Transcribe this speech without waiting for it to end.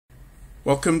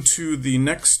Welcome to the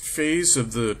next phase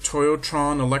of the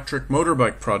Toyotron electric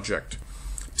motorbike project.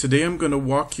 Today I'm going to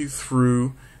walk you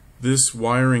through this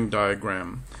wiring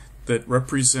diagram that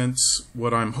represents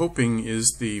what I'm hoping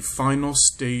is the final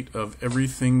state of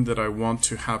everything that I want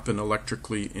to happen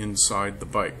electrically inside the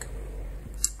bike.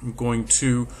 I'm going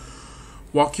to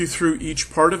walk you through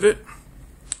each part of it,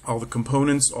 all the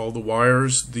components, all the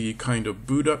wires, the kind of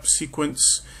boot up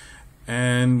sequence,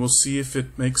 and we'll see if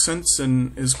it makes sense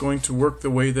and is going to work the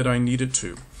way that I need it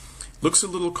to. Looks a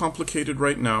little complicated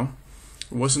right now.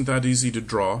 It wasn't that easy to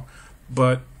draw,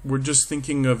 but we're just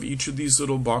thinking of each of these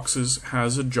little boxes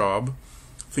has a job.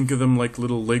 Think of them like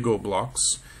little Lego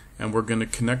blocks, and we're going to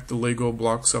connect the Lego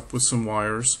blocks up with some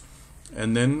wires,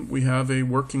 and then we have a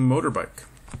working motorbike.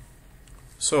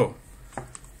 So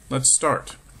let's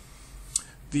start.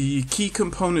 The key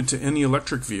component to any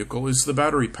electric vehicle is the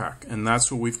battery pack, and that's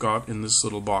what we've got in this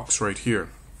little box right here.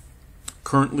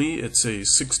 Currently it's a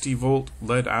 60 volt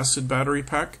lead acid battery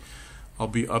pack. I'll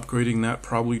be upgrading that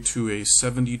probably to a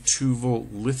 72 volt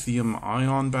lithium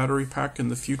ion battery pack in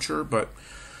the future, but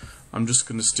I'm just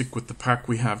going to stick with the pack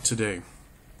we have today.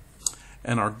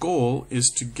 And our goal is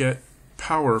to get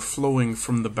power flowing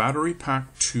from the battery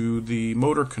pack to the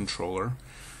motor controller.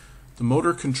 The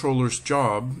motor controller's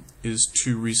job is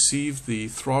to receive the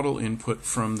throttle input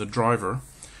from the driver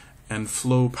and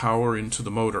flow power into the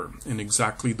motor in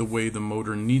exactly the way the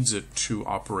motor needs it to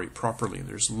operate properly.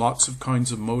 There's lots of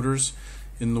kinds of motors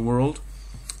in the world,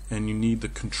 and you need the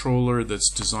controller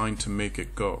that's designed to make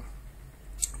it go.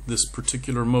 This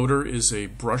particular motor is a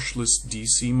brushless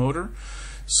DC motor,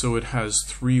 so it has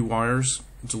 3 wires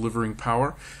delivering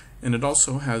power, and it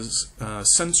also has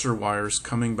sensor wires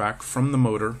coming back from the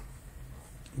motor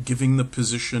giving the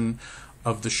position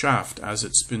of the shaft as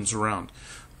it spins around.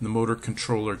 The motor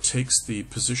controller takes the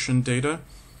position data,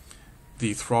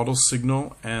 the throttle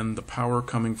signal, and the power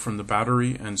coming from the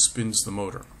battery and spins the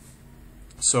motor.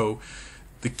 So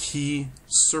the key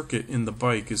circuit in the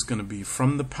bike is going to be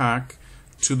from the pack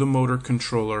to the motor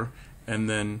controller and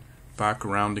then back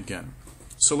around again.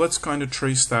 So let's kind of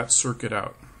trace that circuit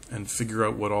out and figure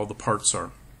out what all the parts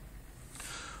are.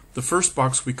 The first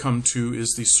box we come to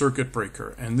is the circuit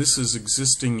breaker, and this is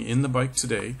existing in the bike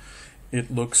today.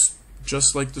 It looks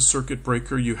just like the circuit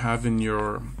breaker you have in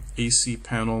your AC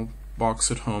panel box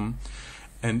at home,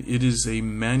 and it is a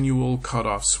manual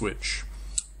cutoff switch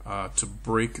to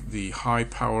break the high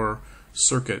power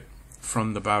circuit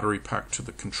from the battery pack to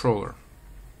the controller.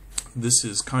 This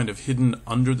is kind of hidden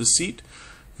under the seat.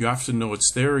 You have to know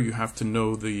it's there. You have to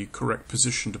know the correct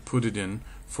position to put it in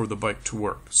for the bike to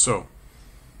work. So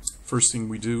first thing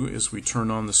we do is we turn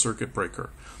on the circuit breaker,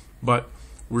 but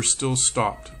we're still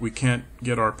stopped. We can't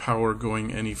get our power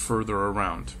going any further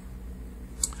around.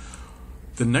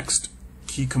 The next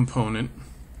key component,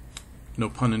 no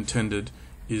pun intended,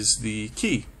 is the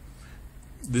key.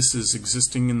 This is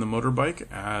existing in the motorbike,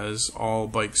 as all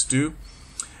bikes do,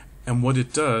 and what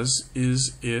it does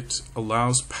is it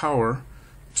allows power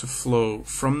to flow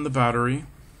from the battery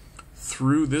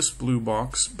through this blue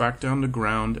box back down to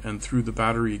ground and through the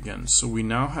battery again. So we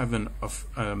now have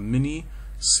a mini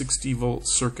 60 volt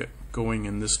circuit going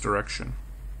in this direction.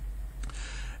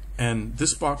 And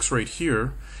this box right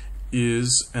here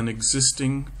is an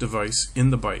existing device in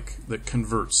the bike that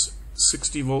converts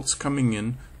 60 volts coming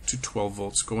in to 12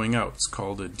 volts going out. It's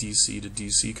called a DC to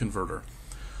DC converter.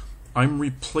 I'm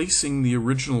replacing the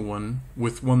original one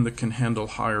with one that can handle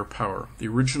higher power. The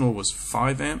original was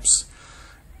 5 amps,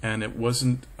 and it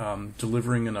wasn't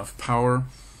delivering enough power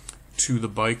to the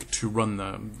bike to run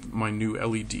my new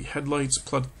LED headlights,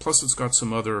 plus it's got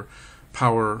some other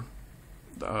power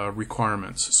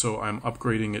requirements, so I'm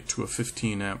upgrading it to a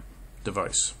 15 amp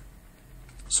device.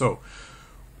 So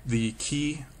the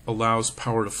key allows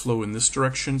power to flow in this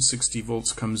direction. 60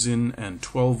 volts comes in and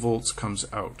 12 volts comes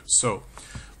out. So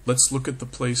let's look at the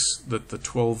place that the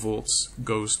 12 volts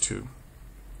goes to,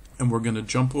 and we're going to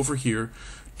jump over here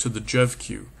to the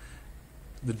JEVQ.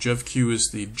 The JEVQ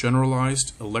is the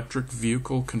Generalized Electric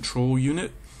Vehicle Control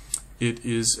Unit. It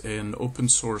is an open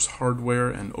source hardware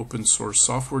and open source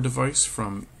software device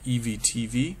from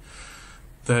EVTV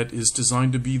that is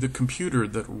designed to be the computer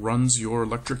that runs your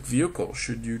electric vehicle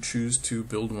should you choose to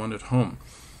build one at home.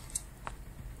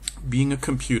 Being a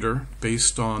computer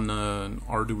based on an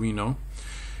Arduino,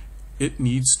 it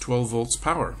needs 12 volts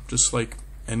power, just like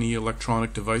any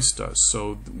electronic device does.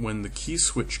 So when the key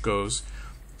switch goes,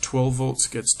 12 volts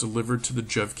gets delivered to the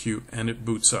JEVQ and it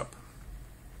boots up.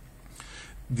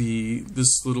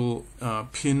 This little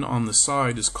pin on the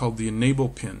side is called the enable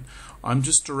pin. I'm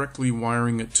just directly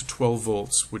wiring it to 12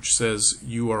 volts, which says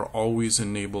you are always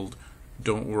enabled,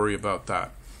 don't worry about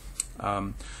that.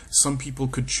 Some people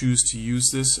could choose to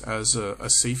use this as a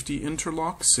safety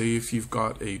interlock. Say if you've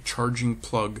got a charging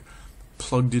plug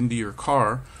plugged into your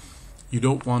car, you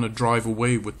don't want to drive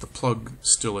away with the plug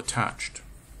still attached.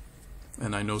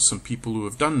 And I know some people who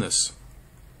have done this.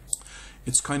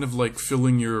 It's kind of like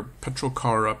filling your petrol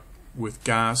car up with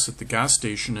gas at the gas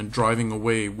station and driving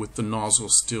away with the nozzle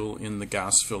still in the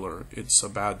gas filler. It's a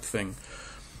bad thing.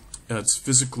 It's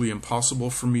physically impossible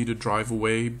for me to drive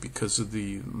away because of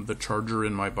the charger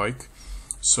in my bike,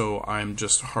 so I'm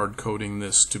just hard coding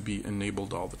this to be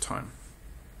enabled all the time.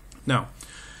 Now,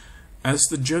 as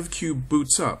the JevQ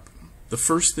boots up, the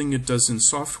first thing it does in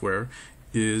software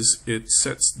is it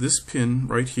sets this pin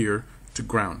right here to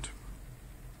ground.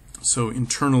 So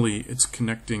internally it's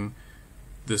connecting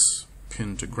this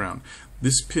pin to ground.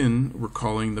 This pin we're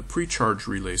calling the pre-charge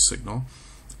relay signal,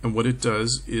 and what it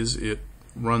does is it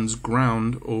runs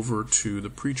ground over to the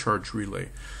pre-charge relay.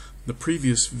 The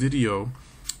previous video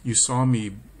you saw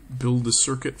me build the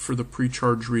circuit for the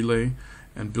pre-charge relay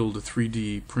and build a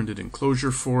 3D printed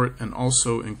enclosure for it, and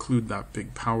also include that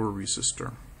big power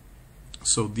resistor.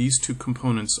 So these two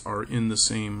components are in the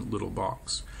same little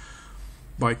box.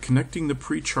 By connecting the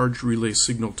pre-charge relay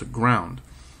signal to ground,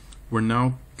 we're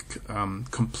now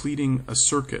completing a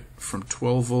circuit from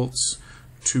 12 volts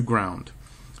to ground.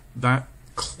 That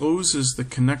closes the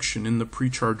connection in the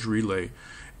pre-charge relay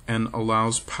and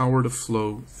allows power to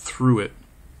flow through it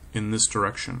in this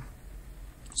direction.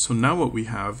 So now what we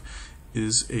have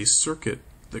is a circuit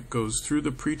that goes through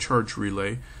the pre-charge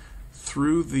relay,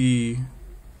 through the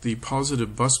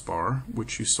positive bus bar,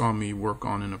 which you saw me work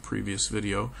on in a previous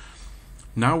video.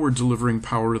 Now we're delivering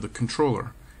power to the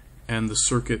controller, and the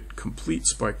circuit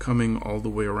completes by coming all the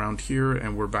way around here,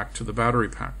 and we're back to the battery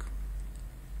pack.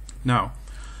 Now,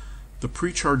 the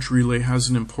pre-charge relay has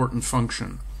an important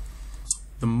function.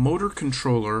 The motor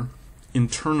controller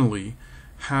internally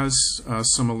has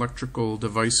some electrical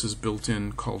devices built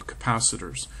in called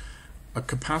capacitors. A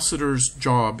capacitor's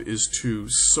job is to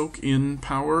soak in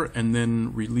power and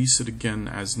then release it again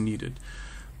as needed.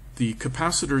 The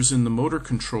capacitors in the motor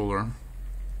controller,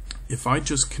 if I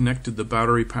just connected the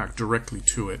battery pack directly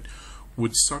to it,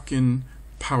 would suck in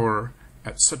power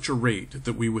at such a rate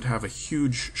that we would have a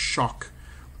huge shock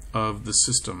of the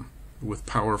system with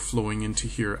power flowing into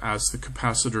here as the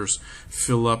capacitors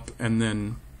fill up and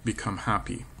then become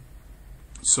happy.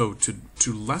 So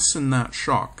to lessen that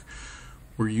shock,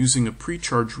 we're using a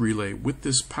pre-charge relay with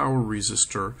this power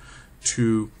resistor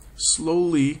to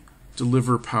slowly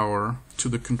deliver power to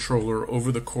the controller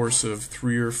over the course of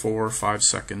 3 or 4 or 5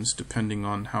 seconds, depending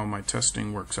on how my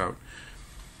testing works out.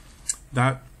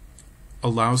 That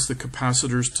allows the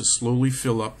capacitors to slowly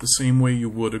fill up the same way you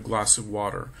would a glass of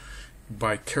water.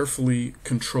 By carefully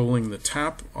controlling the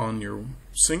tap on your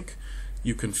sink,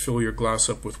 you can fill your glass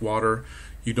up with water.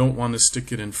 You don't want to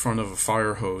stick it in front of a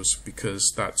fire hose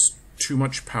because that's too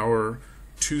much power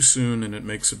too soon and it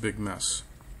makes a big mess.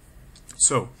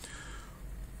 So,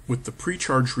 with the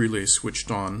pre-charge relay switched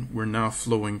on, we're now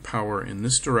flowing power in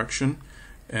this direction,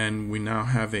 and we now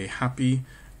have a happy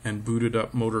and booted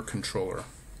up motor controller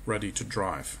ready to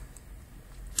drive.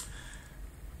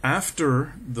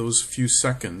 After those few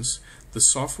seconds, the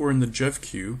software in the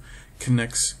JevQ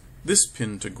connects this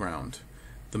pin to ground,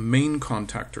 the main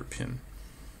contactor pin.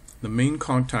 The main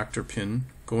contactor pin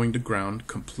going to ground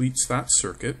completes that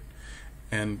circuit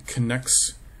and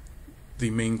connects the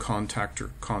main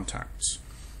contactor contacts.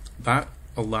 That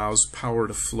allows power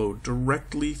to flow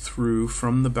directly through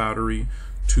from the battery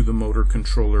to the motor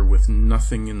controller with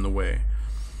nothing in the way.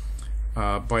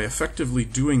 By effectively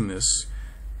doing this,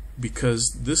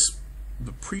 because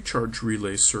the pre-charge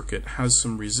relay circuit has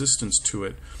some resistance to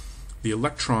it, the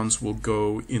electrons will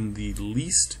go in the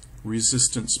least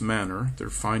resistance manner. They're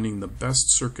finding the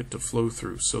best circuit to flow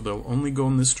through, so they'll only go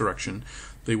in this direction.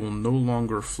 They will no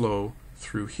longer flow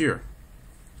through here.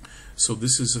 So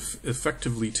this is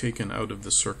effectively taken out of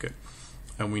the circuit,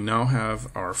 and we now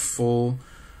have our full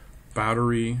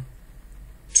battery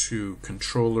to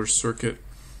controller circuit,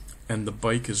 and the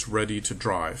bike is ready to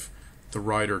drive. The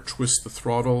rider twists the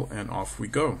throttle and off we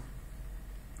go.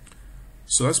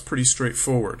 So that's pretty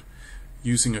straightforward.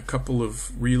 Using a couple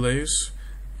of relays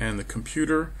and the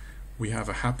computer, we have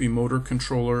a happy motor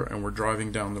controller and we're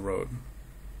driving down the road.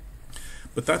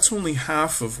 But that's only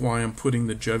half of why I'm putting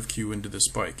the JevQ into this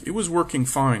bike. It was working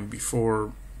fine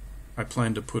before I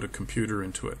planned to put a computer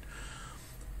into it.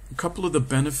 A couple of the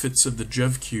benefits of the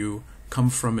JevQ come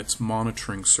from its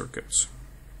monitoring circuits.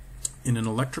 In an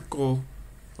electric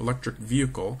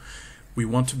vehicle, we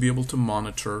want to be able to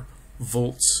monitor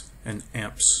volts and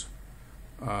amps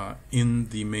in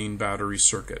the main battery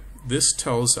circuit. This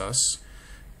tells us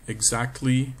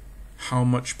exactly how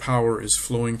much power is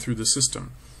flowing through the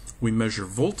system. We measure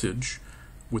voltage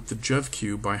with the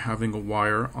JevQ by having a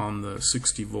wire on the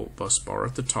 60 volt bus bar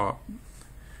at the top,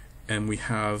 and we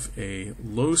have a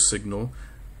low signal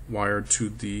wired to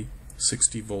the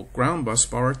 60 volt ground bus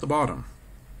bar at the bottom.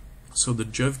 So the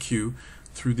JevQ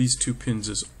through these two pins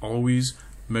is always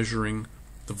measuring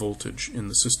the voltage in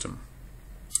the system.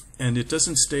 And it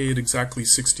doesn't stay at exactly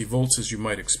 60 volts as you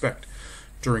might expect.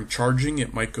 During charging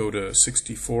it might go to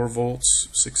 64 volts,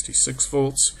 66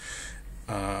 volts.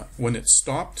 When it's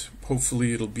stopped,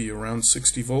 hopefully it'll be around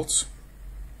 60 volts.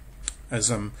 As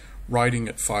I'm riding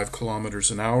at 5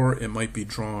 kilometers an hour, it might be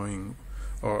drawing,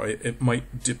 or it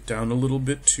might dip down a little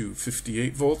bit to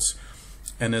 58 volts.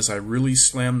 And as I really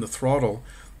slam the throttle,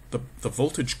 the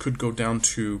voltage could go down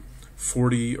to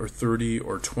 40 or 30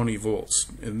 or 20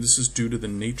 volts. And this is due to the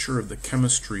nature of the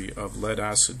chemistry of lead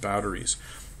acid batteries.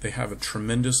 They have a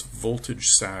tremendous voltage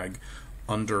sag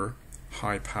under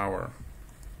high power.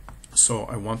 So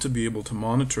I want to be able to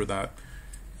monitor that,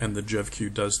 and the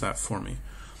JevQ does that for me.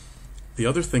 The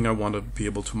other thing I want to be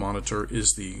able to monitor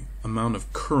is the amount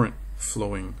of current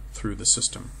flowing through the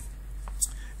system.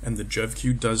 And the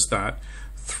JevQ does that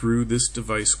through this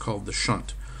device called the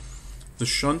shunt. The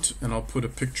shunt, and I'll put a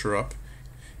picture up,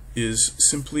 is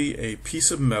simply a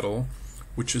piece of metal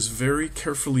which is very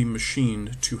carefully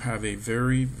machined to have a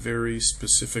very, very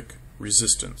specific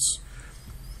resistance.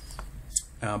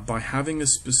 By having a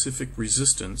specific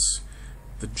resistance,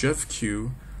 the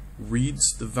JevQ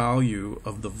reads the value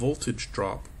of the voltage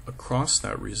drop across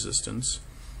that resistance,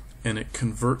 and it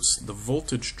converts the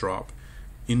voltage drop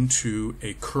into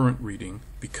a current reading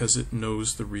because it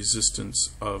knows the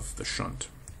resistance of the shunt.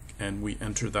 And we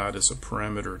enter that as a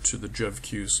parameter to the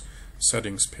JevQ's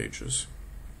settings pages.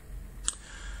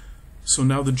 So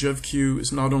now the JevQ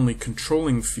is not only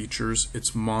controlling features,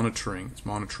 it's monitoring. It's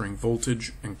monitoring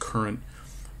voltage and current.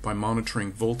 By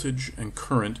monitoring voltage and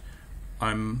current,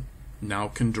 I'm now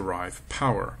can derive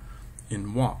power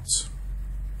in watts,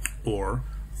 or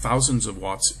thousands of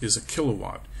watts is a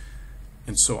kilowatt.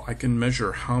 And so I can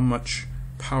measure how much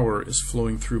power is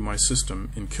flowing through my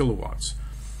system in kilowatts.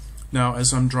 Now,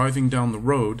 as I'm driving down the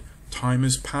road, time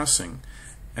is passing,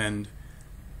 and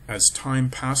as time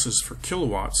passes for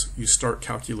kilowatts, you start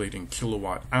calculating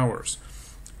kilowatt hours,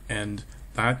 and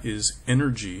that is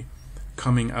energy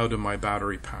coming out of my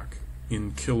battery pack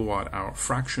in kilowatt hour,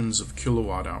 fractions of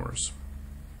kilowatt hours.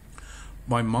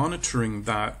 By monitoring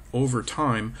that over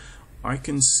time, I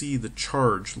can see the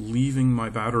charge leaving my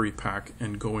battery pack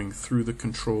and going through the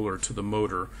controller to the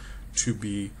motor to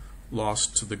be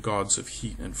lost to the gods of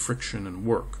heat and friction and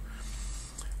work.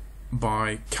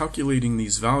 By calculating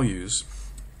these values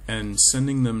and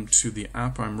sending them to the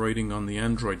app I'm writing on the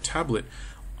Android tablet,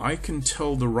 I can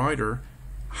tell the rider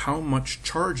how much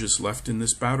charge is left in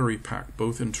this battery pack,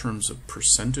 both in terms of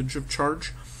percentage of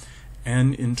charge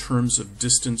and in terms of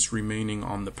distance remaining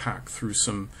on the pack through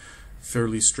some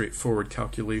fairly straightforward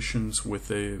calculations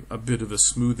with a bit of a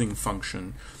smoothing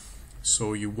function.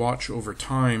 So you watch over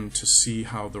time to see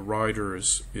how the rider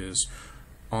is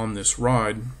on this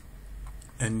ride,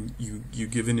 and you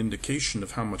give an indication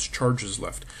of how much charge is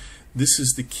left. This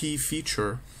is the key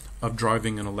feature of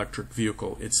driving an electric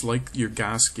vehicle. It's like your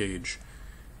gas gauge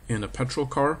in a petrol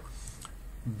car.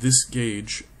 This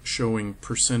gauge showing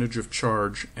percentage of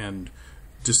charge and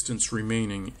distance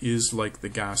remaining is like the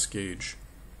gas gauge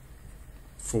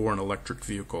for an electric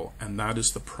vehicle, and that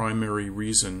is the primary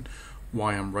reason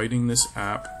why I'm writing this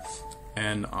app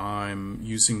and I'm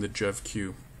using the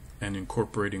JevQ and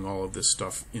incorporating all of this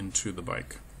stuff into the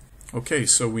bike. Okay,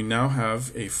 so we now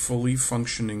have a fully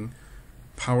functioning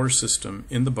power system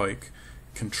in the bike,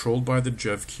 controlled by the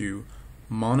JevQ,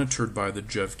 monitored by the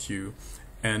JevQ,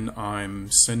 and I'm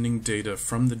sending data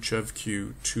from the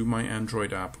JevQ to my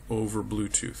Android app over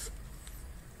Bluetooth.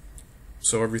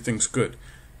 So everything's good.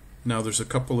 Now there's a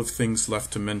couple of things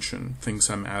left to mention, things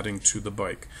I'm adding to the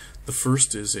bike. The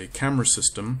first is a camera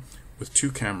system with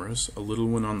two cameras, a little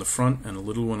one on the front and a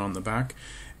little one on the back,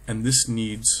 and this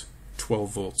needs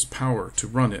 12 volts power to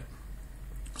run it.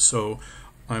 So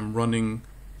I'm running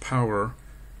power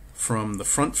from the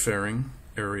front fairing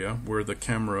area where the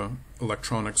camera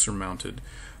electronics are mounted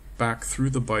back through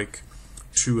the bike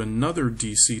to another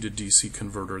DC to DC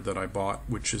converter that I bought,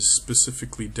 which is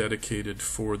specifically dedicated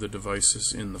for the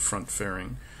devices in the front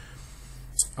fairing.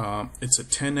 It's a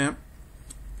 10 amp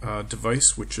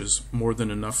device, which is more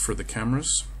than enough for the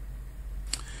cameras.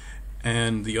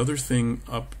 And the other thing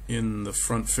up in the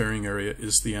front fairing area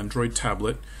is the Android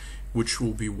tablet, which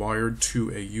will be wired to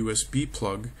a USB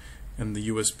plug, and the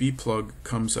USB plug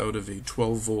comes out of a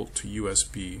 12 volt to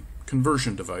USB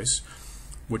conversion device.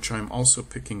 which I'm also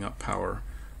picking up power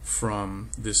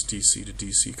from this DC to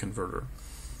DC converter.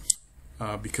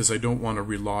 Because I don't want to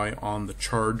rely on the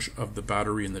charge of the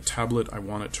battery in the tablet. I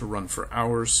want it to run for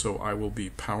hours, so I will be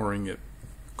powering it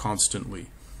constantly.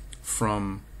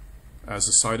 As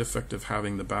a side effect of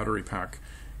having the battery pack,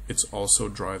 it's also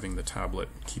driving the tablet,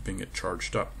 keeping it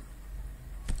charged up.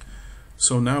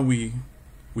 So now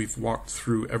we've walked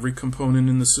through every component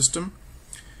in the system.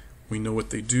 We know what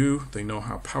they do, they know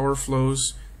how power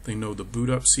flows, they know the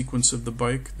boot up sequence of the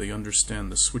bike, they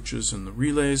understand the switches and the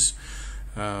relays.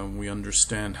 We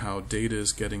understand how data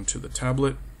is getting to the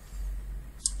tablet.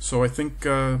 So I think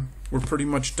we're pretty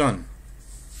much done.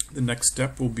 The next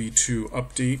step will be to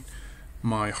update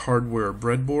my hardware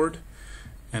breadboard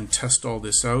and test all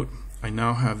this out. I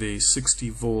now have a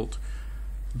 60-volt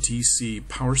DC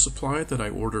power supply that I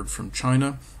ordered from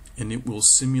China, and it will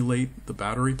simulate the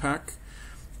battery pack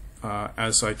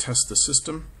as I test the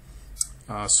system.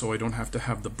 So I don't have to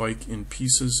have the bike in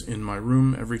pieces in my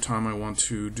room every time I want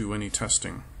to do any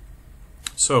testing.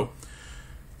 So,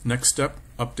 next step,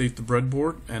 update the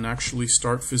breadboard and actually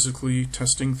start physically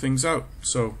testing things out.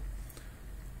 So,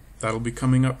 that'll be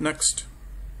coming up next.